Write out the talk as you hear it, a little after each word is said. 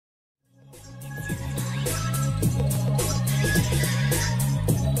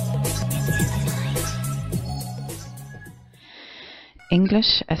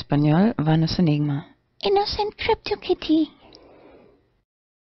English, español, VanosEnigmA. Innocent CryptoKitty.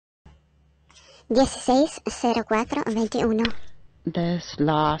 160421. This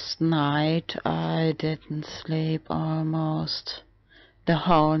last night I didn't sleep almost the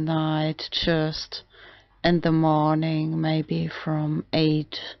whole night, just in the morning, maybe from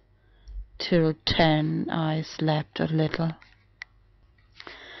 8 till 10 I slept a little.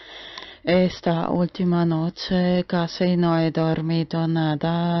 Esta última noche casi no he dormido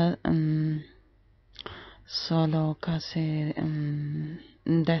nada, solo casi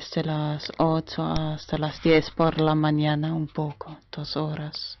desde las 8 hasta las 10 por la mañana, un poco, 2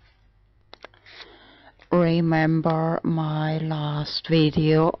 horas. Remember, my last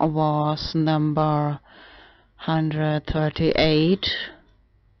video was number 138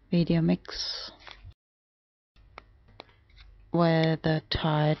 video mix with the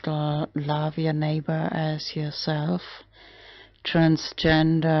title Love Your Neighbor as Yourself,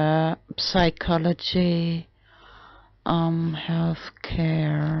 Transgender, Psychology,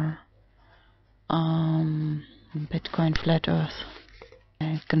 Healthcare, Bitcoin Flat Earth,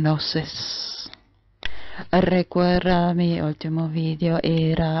 Gnosis. Recuerda, mi último video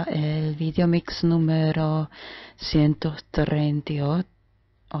era el video mix número 138.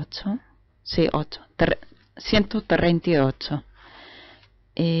 Sí, 138.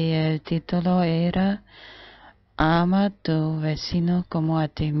 Y el título era Ama a tu vecino como a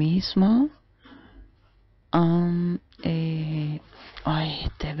ti mismo.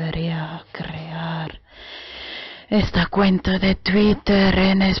 Debería crear esta cuenta de Twitter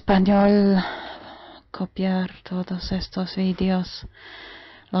en español, copiar todos estos vídeos.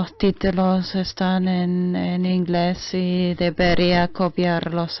 Los títulos están en inglés y debería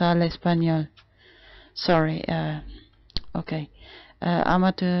copiarlos al español. Sorry, okay. Ama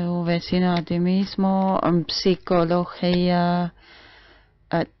a tu vecino a ti mismo, psicología,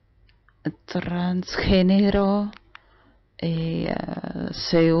 transgénero,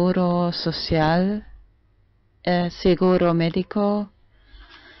 seguro social, seguro médico,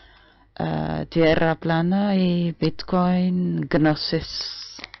 tierra plana y Bitcoin,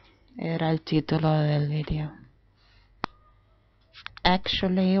 Gnosis. Era el título del video.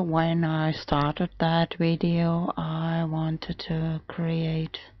 Actually, when I started that video, I wanted to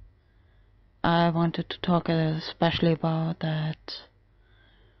talk especially about that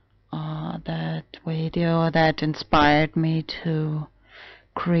video that inspired me to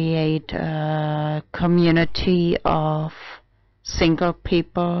create a community of single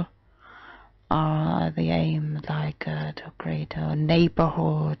people. The aim, to create a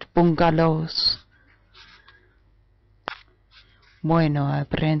neighborhood, bungalows. Bueno, al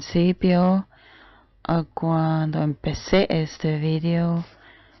principio, cuando empecé este video,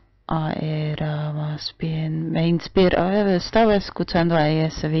 era más bien, me inspiró, estaba escuchando ahí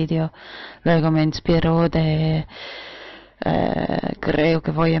ese video, luego me inspiró creo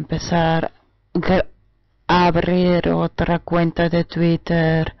que voy a empezar a abrir otra cuenta de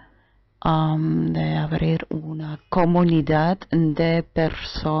Twitter, de abrir una comunidad de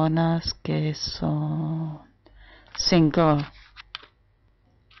personas que son single,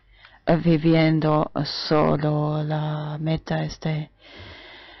 viviendo solo. La meta es de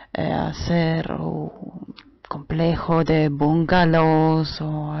hacer un complejo de bungalows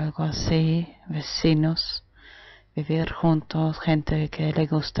o algo así, vecinos, vivir juntos, gente que le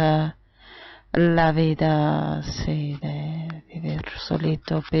gusta la vida, sí, de vivir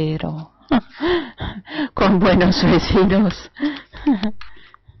solito, pero con buenos vecinos.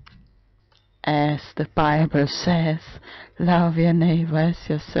 As the Bible says, love your neighbor as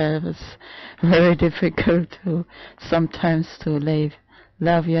yourself. It's very difficult sometimes to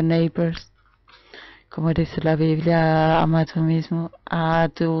love your neighbors. Como dice la Biblia, ama a tu mismo, a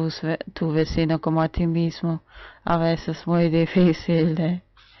tu vecino como a ti mismo. A veces es muy difícil de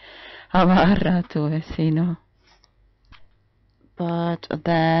amar a tu vecino. But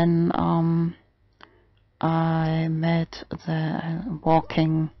then I met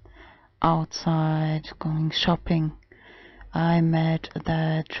walking outside, going shopping, I met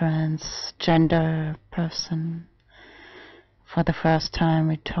the transgender person. For the first time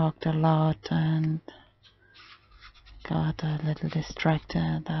we talked a lot and got a little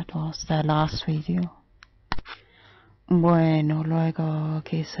distracted. That was the last video. Bueno, luego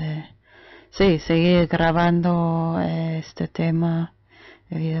quise seguir grabando este tema,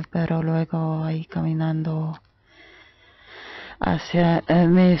 pero luego ahí caminando hacia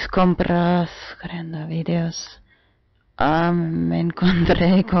mis compras, creando videos, me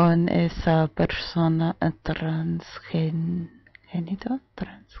encontré con esa persona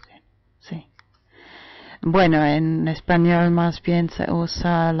sí. Bueno, en español más bien se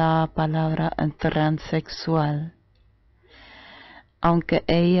usa la palabra transexual, aunque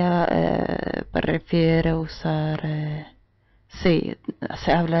ella prefiere usar, sí,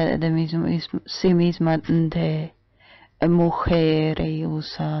 se habla de sí misma de mujer y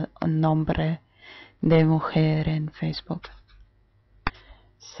usa un nombre de mujer en Facebook.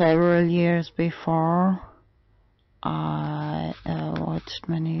 Several years before, I watched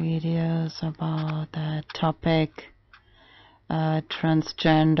many videos about that topic,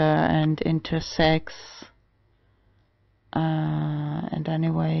 transgender and intersex. And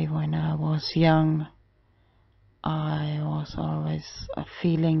anyway, when I was young, I was always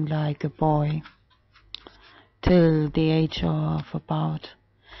feeling like a boy, till the age of about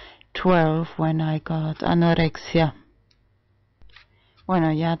 12 when I got anorexia.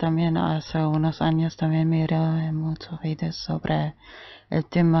 Bueno, ya también hace unos años también miré muchos videos sobre el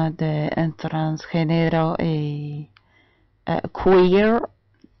tema de transgénero y queer,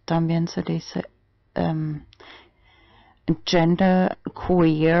 también se dice gender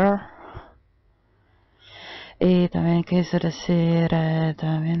queer. Y también quise decir,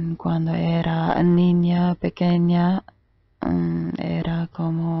 también cuando era niña pequeña, era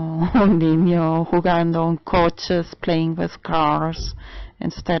como un niño jugando en coches, playing with cars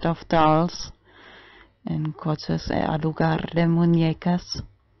instead of dolls, en coches a lugar de muñecas.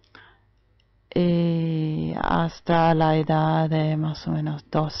 Y hasta la edad de más o menos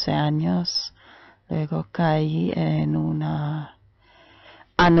 12 años, luego caí en una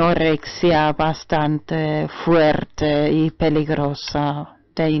anorexia bastante fuerte y peligrosa,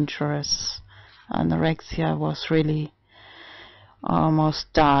 dangerous. Anorexia was really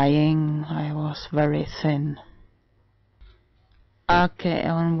almost dying. I was very thin. Okay,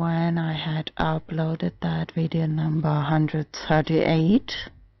 and when I had uploaded that video number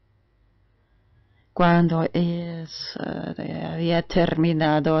 138, cuando había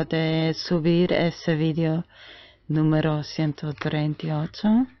terminado de subir ese video número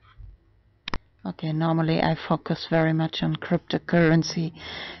 138. Okay, normally I focus very much on cryptocurrency,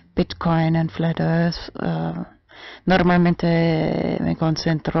 Bitcoin and Flat Earth. Normalmente me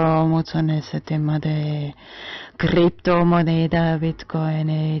concentro mucho en ese tema de criptomoneda, Bitcoin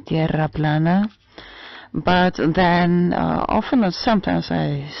y tierra plana. But then often, sometimes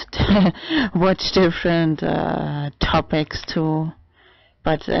I watch different topics too.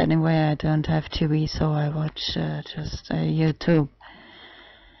 But anyway, I don't have TV, so I watch just YouTube.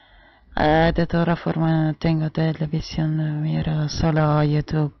 De toda forma, no tengo televisión, miro solo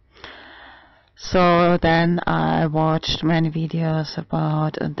YouTube. So then I watched many videos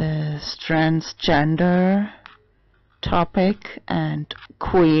about this transgender topic and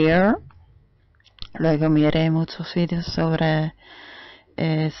queer. Luego miré muchos videos sobre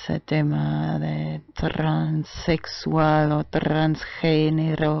ese tema de transexual o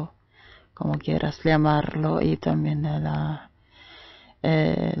transgénero, como quieras llamarlo, y también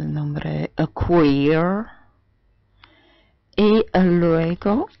el nombre queer. Y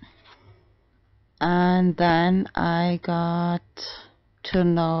luego, and then I got to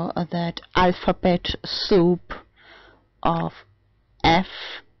know that alphabet soup of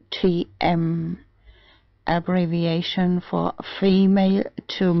FTM, abbreviation for female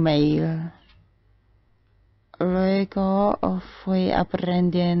to male. Luego fui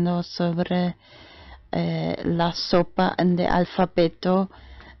aprendiendo sobre la sopa de alfabeto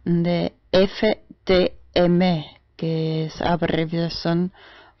de FTM, que es abreviación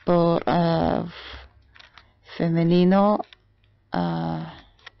por femenino,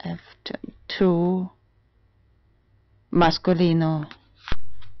 F2 masculino.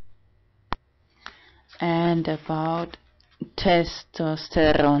 And about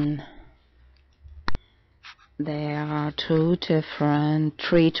testosterone. There are two different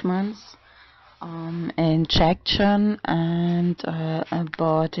treatments, injection and a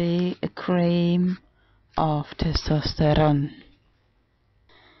body cream of testosterone.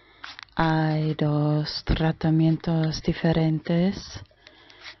 Hay dos tratamientos diferentes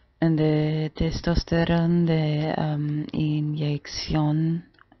de testosterona, de inyección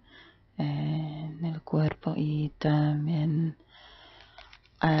en el cuerpo y también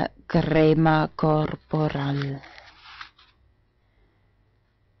crema corporal.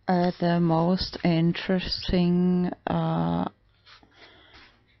 The most interesting, I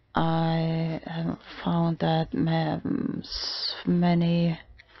found that many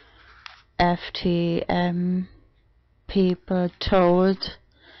FTM people told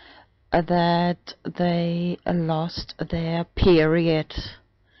that they lost their period,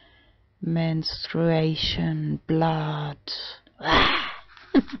 menstruation, blood.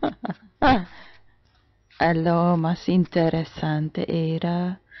 lo más interesante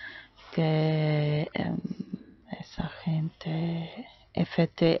era que esa gente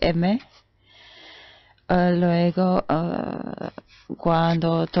FTM luego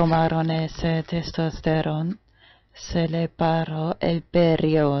cuando tomaron ese testosterone se le paró el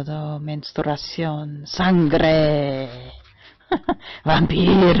periodo, menstruación, sangre,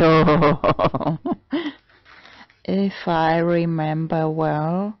 vampiro. If I remember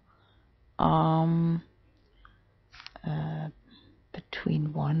well,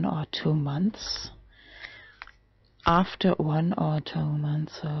 between 1 or 2 months, after 1 or 2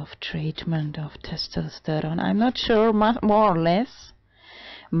 months of treatment of testosterone, I'm not sure, more or less,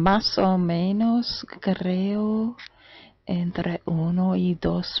 más o menos creo entre 1 y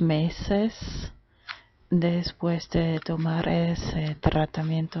 2 meses después de tomar ese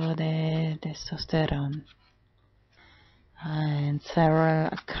tratamiento de testosterone. In several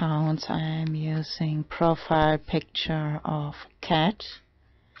accounts I am using profile picture of cat.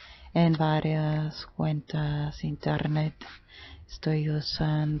 En varias cuentas internet estoy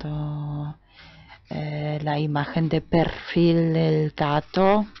usando la imagen de perfil del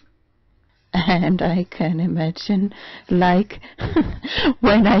gato. And I can imagine, like,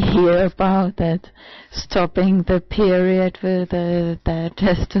 when I hear about that, stopping the period with the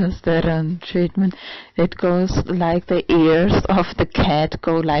testosterone treatment, it goes like the ears of the cat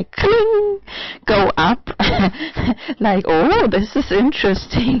go like, cling, go up, like, oh, this is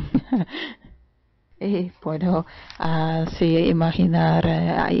interesting. Y puedo así imaginar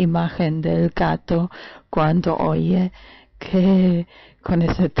la imagen del gato cuando oye que con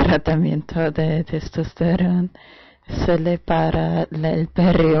ese tratamiento de testosterona se le para el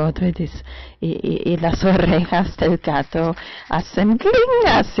periodo y las orejas del gato hacen cling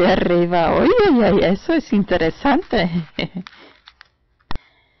hacia arriba. Oye, eso es interesante.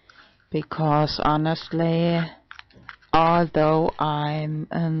 Because honestly, although I'm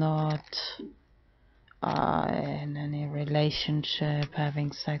not in any relationship,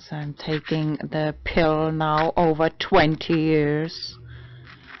 having sex, I'm taking the pill now over 20 years.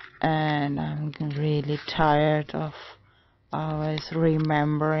 And I'm really tired of always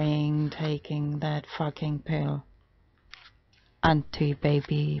remembering taking that fucking pill.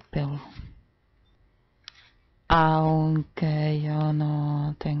 Anti-baby pill. Aunque yo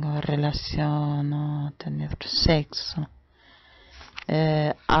no tengo relación, no tener sexo.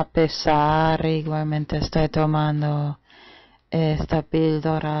 A pesar, igualmente estoy tomando esta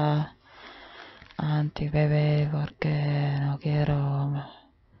píldora anti-bebé porque no quiero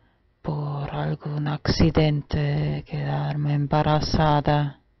por algún accidente quedarme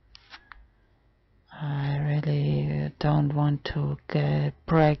embarazada. I really don't want to get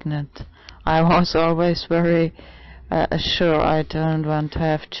pregnant. I was always very sure I don't want to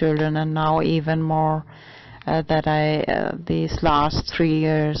have children, and now even more that I these last 3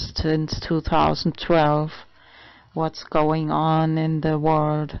 years since 2012, what's going on in the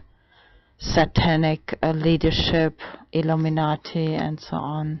world, satanic leadership, Illuminati, and so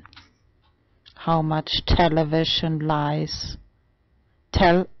on. How much television lies.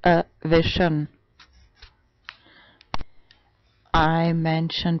 Television. I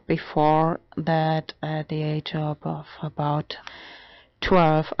mentioned before that at the age of about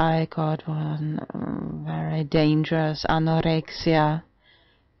 12 I got one very dangerous anorexia,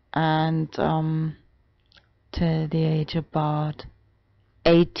 and till the age about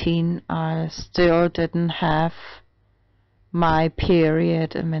 18 I still didn't have my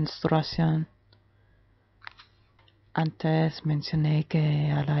period, menstruación. Antes mencioné que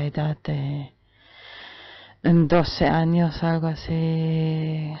a la edad de 12 años, algo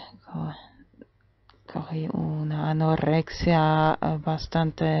así, cogí una anorexia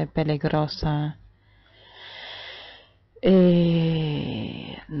bastante peligrosa.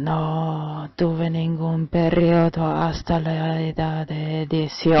 Y no tuve ningún periodo hasta la edad de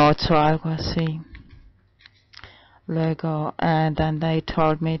 18, algo así. Luego, and then they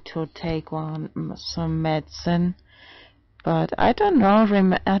told me to take some medicine. But I don't know,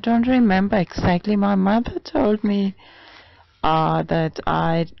 I don't remember exactly. My mother told me that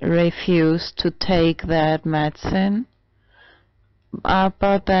I refused to take that medicine.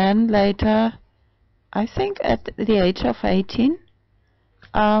 But then later, I think at the age of 18,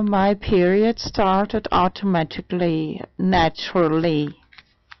 my period started automatically, naturally.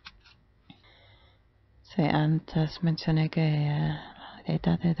 Sí, antes mencioné que a la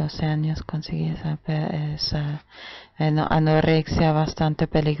edad de 12 años conseguí esa anorexia bastante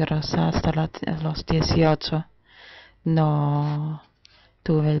peligrosa hasta los 18. No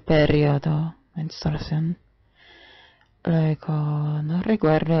tuve el periodo, menstruación. Luego, no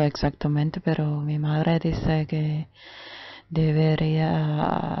recuerdo exactamente, pero mi madre dice que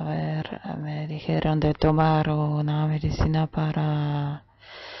debería haber, me dijeron de tomar una medicina para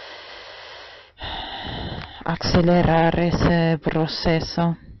acelerar ese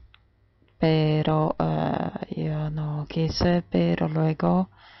proceso, pero yo no quise, pero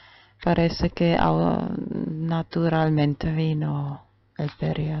luego parece que naturalmente vino el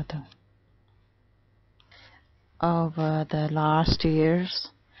periodo. Over the last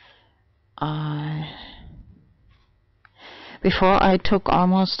years, before I took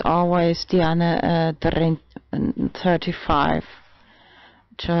almost always Diana 35.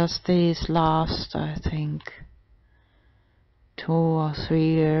 Just these last, I think, 2 or 3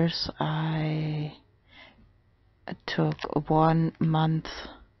 years, I took 1 month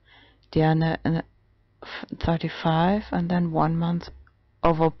Diana 35 and then 1 month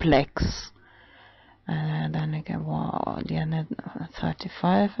Ovoplex. And then again, Diana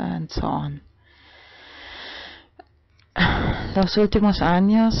 35 and so on. Los últimos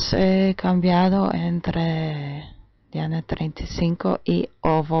años he cambiado entre Diana 35 y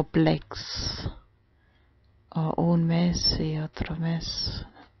Ovoplex. O un mes y otro mes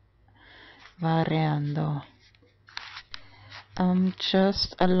variando.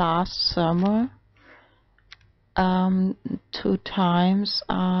 Just last summer, 2 times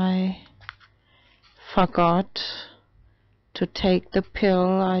I forgot to take the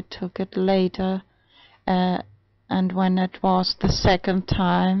pill. I took it later, and when it was the second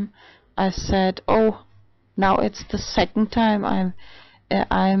time, I said, "Oh, now it's the second time.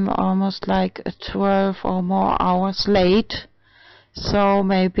 I'm almost like 12 or more hours late, so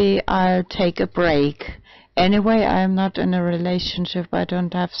maybe I'll take a break." Anyway, I'm not in a relationship. I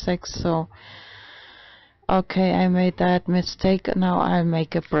don't have sex, so okay, I made that mistake. Now I'll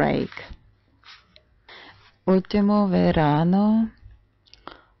make a break. Último verano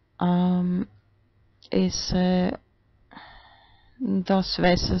hice 2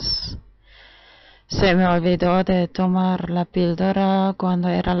 veces. Se me olvidó de tomar la píldora cuando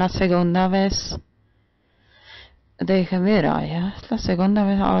era la segunda vez. Dije, mira, ya es la segunda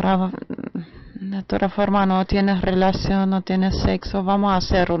vez, ahora de toda forma no tienes relación, no tienes sexo, vamos a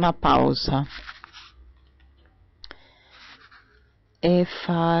hacer una pausa. If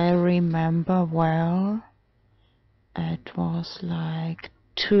I remember well, it was like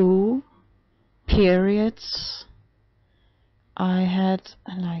 2 periods. I had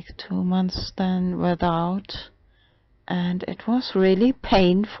like 2 months then without, and it was really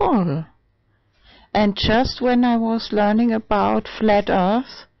painful. And just when I was learning about flat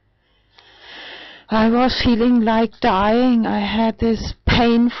earth, I was feeling like dying. I had this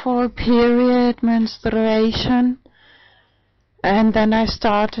painful period, menstruation, and then I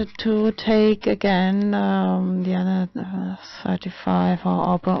started to take again the other 35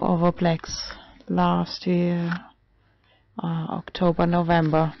 or Ovoplex last year, October,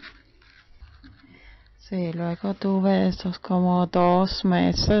 November. Sí, luego tuve estos como 2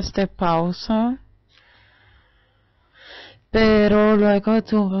 meses de pausa, pero luego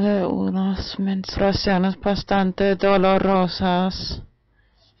tuve unas menstruaciones bastante dolorosas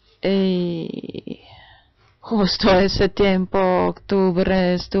y justo ese tiempo,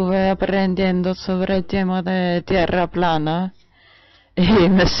 octubre, estuve aprendiendo sobre el tema de tierra plana y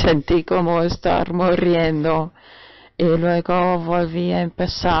me sentí como estar muriendo, y luego volví a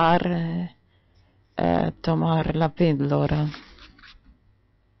empezar a tomar la píldora.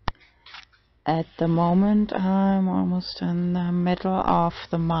 At the moment, I'm almost in the middle of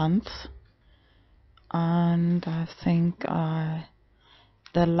the month, and I think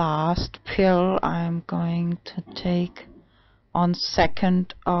the last pill I'm going to take on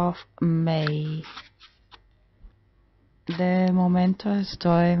 2nd of May. De momento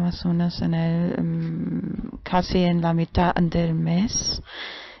estoy más o menos en casi en la mitad del mes,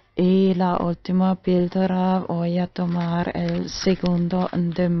 y la última píldora voy a tomar el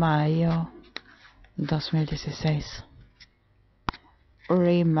 2 de mayo 2016.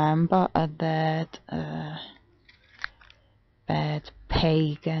 Remember that bad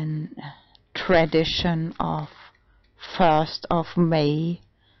pagan tradition of 1st of May,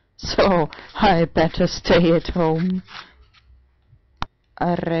 so I better stay at home.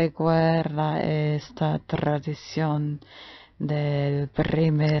 Recuerda esta tradición del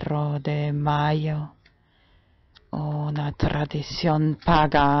 1 de mayo, una tradición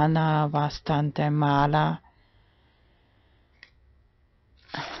pagana bastante mala.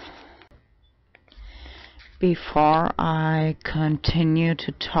 Before I continue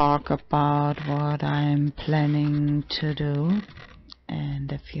to talk about what I'm planning to do in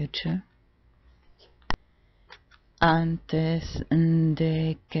the future, Antes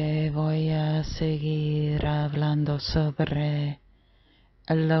de que voy a seguir hablando sobre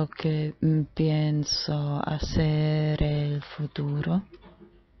lo que pienso hacer en el futuro,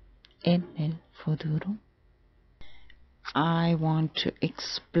 I want to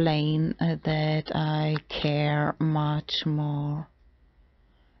explain that I care much more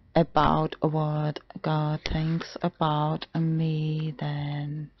about what God thinks about me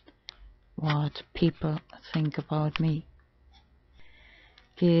than what people think about me.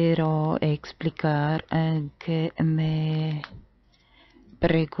 Quiero explicar que me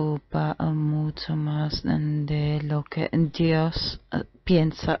preocupa mucho más de lo que Dios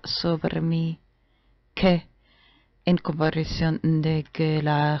piensa sobre mí que en comparación de que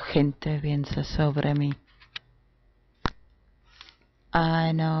la gente piensa sobre mí.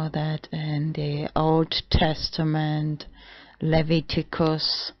 I know that in the Old Testament,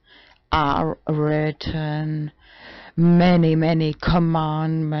 Leviticus, are written many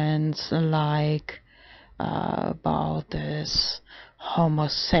commandments like about this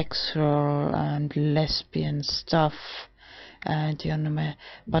homosexual and lesbian stuff, and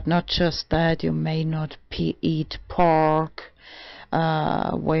but not just that, you may not eat pork,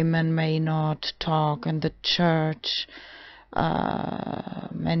 women may not talk in the church,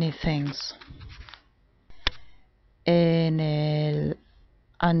 many things. En el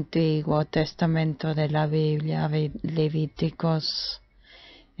Antiguo Testamento de la Biblia, Levíticos,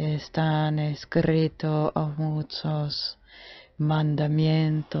 están escritos muchos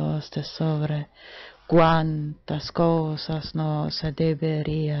mandamientos sobre cuántas cosas no se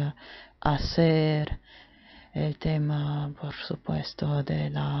debería hacer. El tema, por supuesto,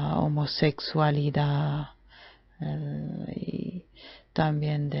 de la homosexualidad y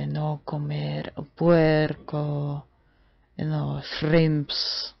también de no comer puerco, los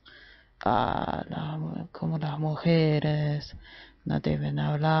shrimps, como las mujeres no deben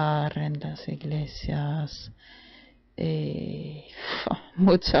hablar en las iglesias y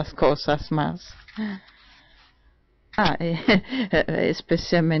muchas cosas más.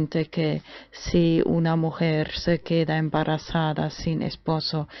 Especialmente que si una mujer se queda embarazada sin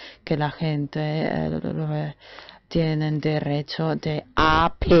esposo, que la gente tienen derecho de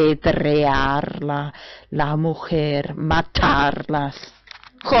apedrear la mujer, matarlas.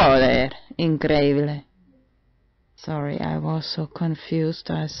 Joder, increíble. Sorry, I was so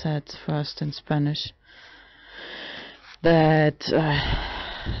confused. I said first in Spanish that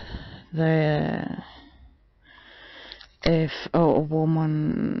if a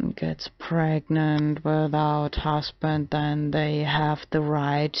woman gets pregnant without husband, then they have the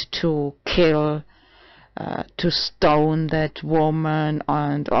right to kill, to stone that woman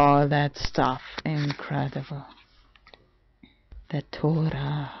and all that stuff. Incredible. The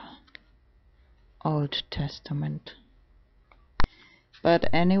Torah, Old Testament. But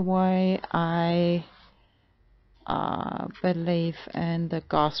anyway, I believe in the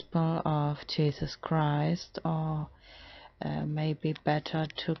gospel of Jesus Christ, or maybe better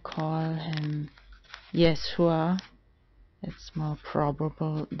to call him Yeshua. It's more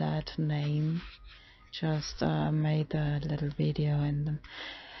probable that name. Just made a little video in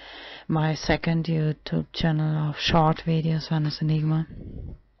my second YouTube channel of short videos, VanosEnigmA,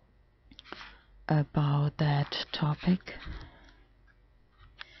 about that topic.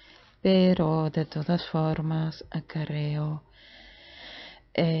 Pero de todas formas creo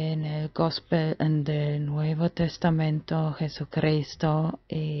en el gospel del Nuevo Testamento Jesucristo,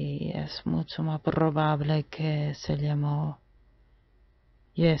 y es mucho más probable que se llamó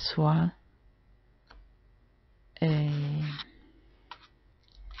Yeshua.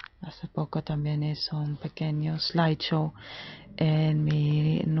 Hace poco también hizo un pequeño slideshow en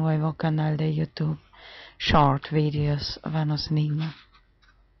mi nuevo canal de YouTube, Short Videos VanosEnigmA.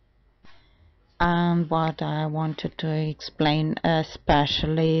 And what I wanted to explain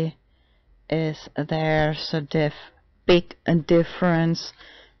especially is there's a big difference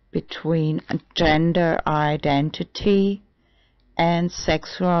between gender identity and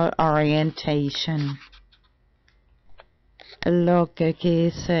sexual orientation. Lo que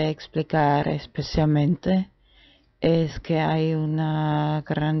quise explicar especialmente es que hay una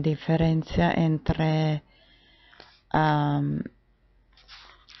gran diferencia entre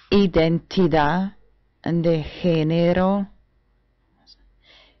identidad de género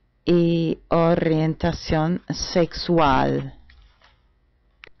y orientación sexual.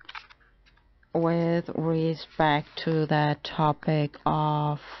 With respect to that topic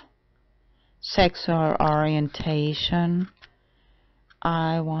of sexual orientation,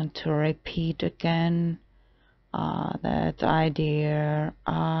 I want to repeat again that idea.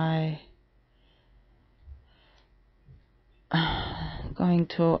 going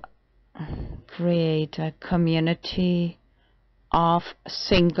to create a community of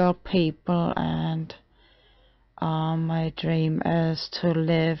single people, and my dream is to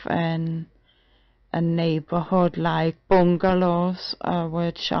live in a neighborhood like bungalows,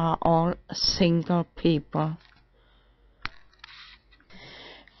 which are all single people.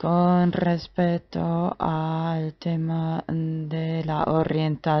 Con respecto al tema de la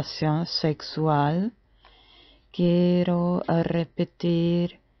orientación sexual, quiero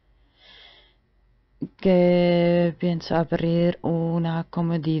repetir que pienso abrir una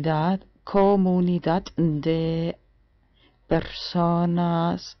comunidad de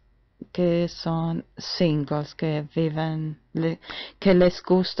personas que son singles, que viven, que les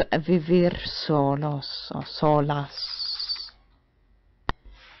gusta vivir solos o solas.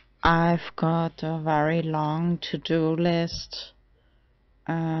 I've got a very long to-do list,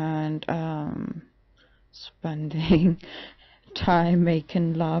 and spending time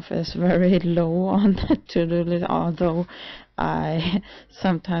making love is very low on the to-do list, although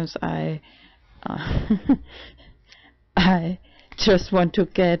sometimes I just want to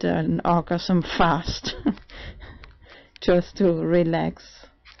get an orgasm fast just to relax,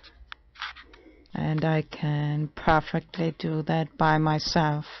 and I can perfectly do that by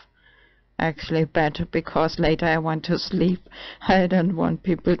myself. Actually better, because later I want to sleep. I don't want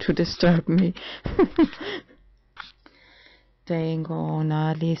people to disturb me. Tengo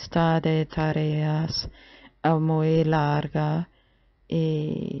una lista de tareas muy larga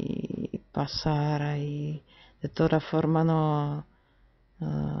y pasar ahí. De toda forma no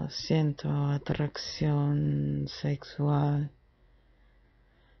siento atracción sexual.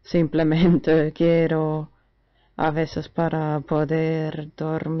 Simplemente quiero, a veces para poder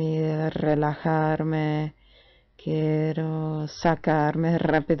dormir, relajarme, quiero sacarme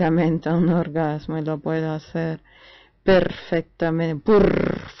rápidamente un orgasmo, y lo puedo hacer perfectamente,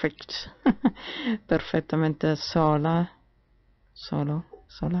 perfectamente sola, sola.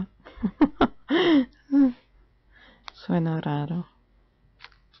 Suena raro.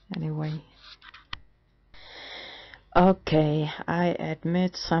 Anyway. Okay, I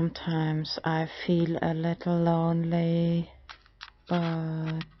admit sometimes I feel a little lonely,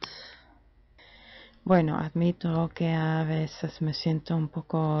 but bueno, admito que a veces me siento un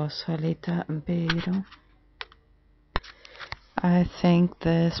poco solita, pero I think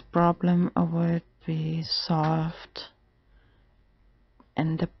this problem would be solved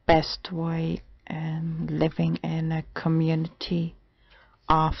in the best way, living in a community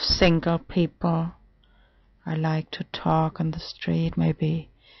of single people. I like to talk on the street, maybe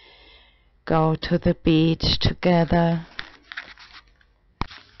go to the beach together.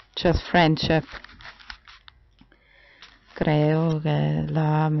 Just friendship. Creo que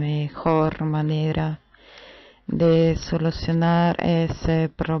la mejor manera de solucionar ese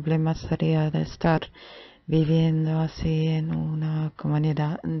problema sería de estar viviendo así en una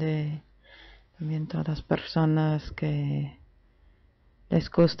comunidad de también todas personas que les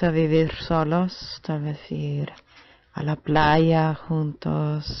gusta vivir solos, tal vez ir a la playa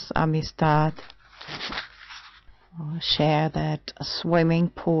juntos, amistad, or share that swimming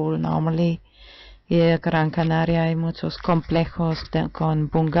pool. Normally, en Gran Canaria hay muchos complejos con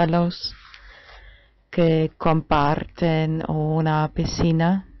bungalows que comparten una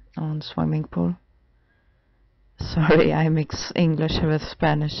piscina, un swimming pool. Sorry, I mix English with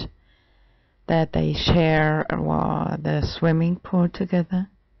Spanish. That they share the swimming pool together.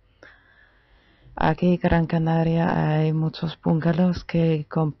 Aquí en Gran Canaria hay muchos bungalows que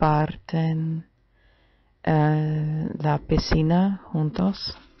comparten la piscina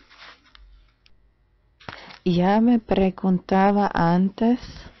juntos. Ya me preguntaba antes,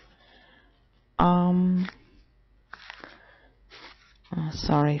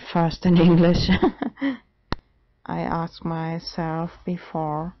 sorry, first in English. I asked myself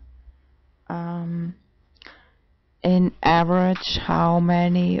before, in average, how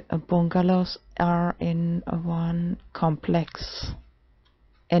many bungalows are in one complex?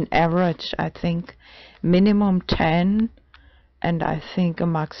 In average, I think minimum 10, and I think a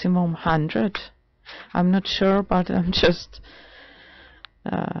maximum 100. I'm not sure, but I'm just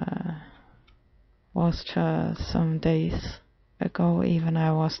was just some days ago even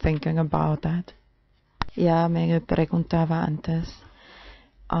I was thinking about that. Ya me preguntaba antes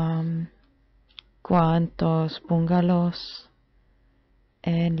cuántos bungalows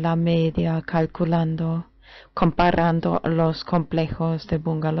en la media, calculando, comparando los complejos de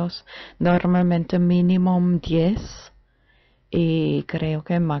bungalows, normalmente mínimo 10 y creo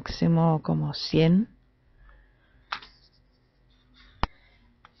que máximo como 100.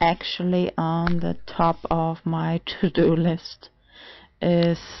 Actually, on the top of my to-do list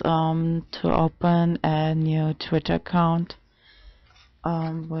is to open a new Twitter account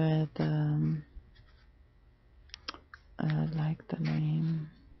with like the name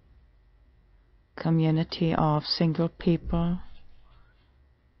Community of Single People.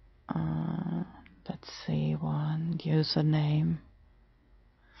 Let's see, one username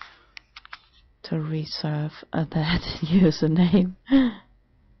to reserve that username.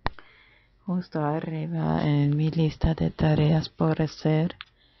 Justo arriba en mi lista de tareas por hacer.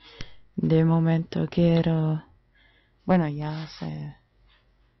 De momento quiero, bueno, ya hace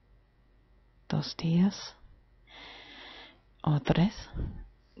 2 días o 3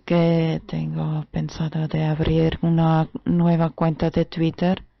 que tengo pensado de abrir una nueva cuenta de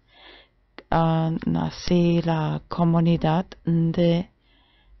Twitter, así la comunidad de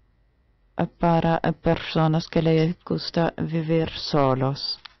para personas que les gusta vivir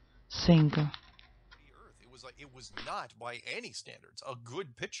solos, single. It was not by any standards a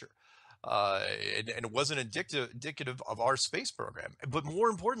good picture, and it wasn't indicative of our space program. But more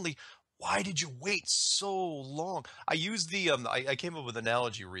importantly, why did you wait so long? I used the I came up with an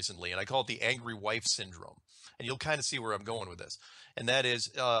analogy recently, and I call it the angry wife syndrome. And you'll kind of see where I'm going with this. And that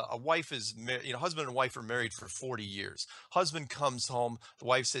is, a wife is, husband and wife are married for 40 years. Husband comes home, the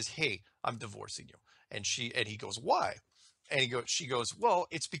wife says, "Hey, I'm divorcing you," and he goes, "Why?" And she goes, "Well,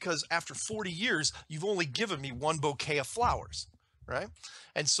 it's because after 40 years, you've only given me one bouquet of flowers," right?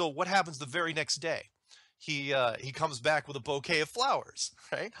 And so what happens the very next day? He comes back with a bouquet of flowers,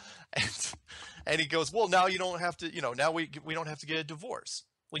 right? And he goes, "Well, now you don't have to, now we don't have to get a divorce."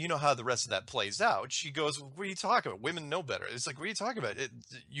 Well, you know how the rest of that plays out. She goes, "What are you talking about? Women know better." It's like, "What are you talking about?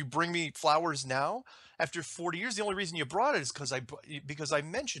 You bring me flowers now after 40 years? The only reason you brought it is because I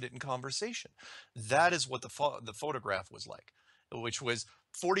mentioned it in conversation." That is what the photograph was like, which was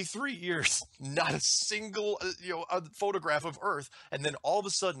 43 years, not a single a photograph of Earth. And then all of a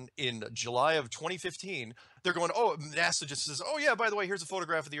sudden in July of 2015, they're going, "Oh," NASA just says, "Oh yeah, by the way, here's a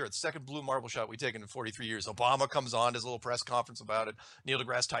photograph of the Earth, second blue marble shot we've taken in 43 years. Obama comes on, does a little press conference about it. Neil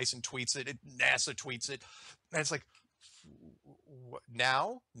deGrasse Tyson tweets it. NASA tweets it. And it's like,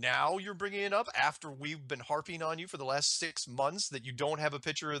 now you're bringing it up after we've been harping on you for the last 6 months that you don't have a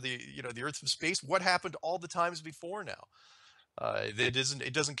picture of the Earth from space. What happened all the times before now?"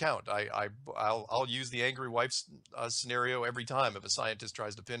 It doesn't count. I'll use the angry wife scenario every time if a scientist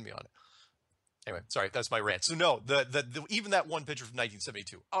tries to pin me on it. Anyway, sorry, that's my rant. So no, even that one picture from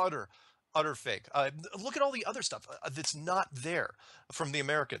 1972, utter fake. Look at all the other stuff that's not there from the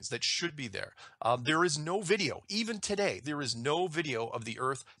Americans that should be there. There is no video, even today. There is no video of the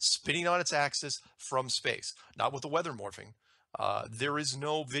Earth spinning on its axis from space. Not with the weather morphing. There is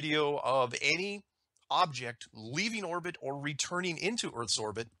no video of any object leaving orbit or returning into Earth's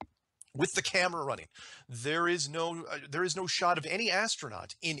orbit with the camera running. There is no shot of any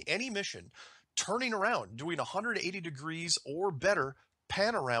astronaut in any mission turning around, doing 180 degrees or better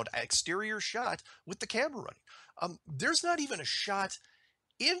pan around exterior shot with the camera running. There's not even a shot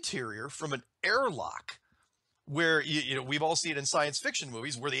interior from an airlock where we've all seen it in science fiction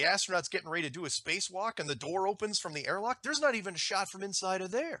movies where the astronaut's getting ready to do a spacewalk and the door opens from the airlock. There's not even a shot from inside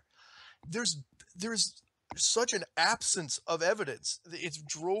of there. There's such an absence of evidence. It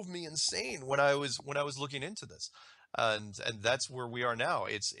drove me insane when I was looking into this, and that's where we are now.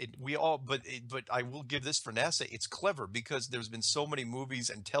 But I will give this for NASA. It's clever because there's been so many movies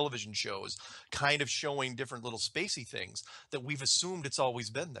and television shows kind of showing different little spacey things that we've assumed it's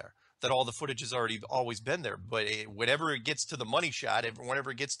always been there. That all the footage has always been there. But whenever it gets to the money shot, whenever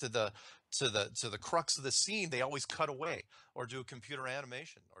it gets to the crux of the scene, they always cut away or do a computer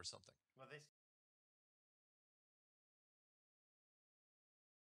animation or something.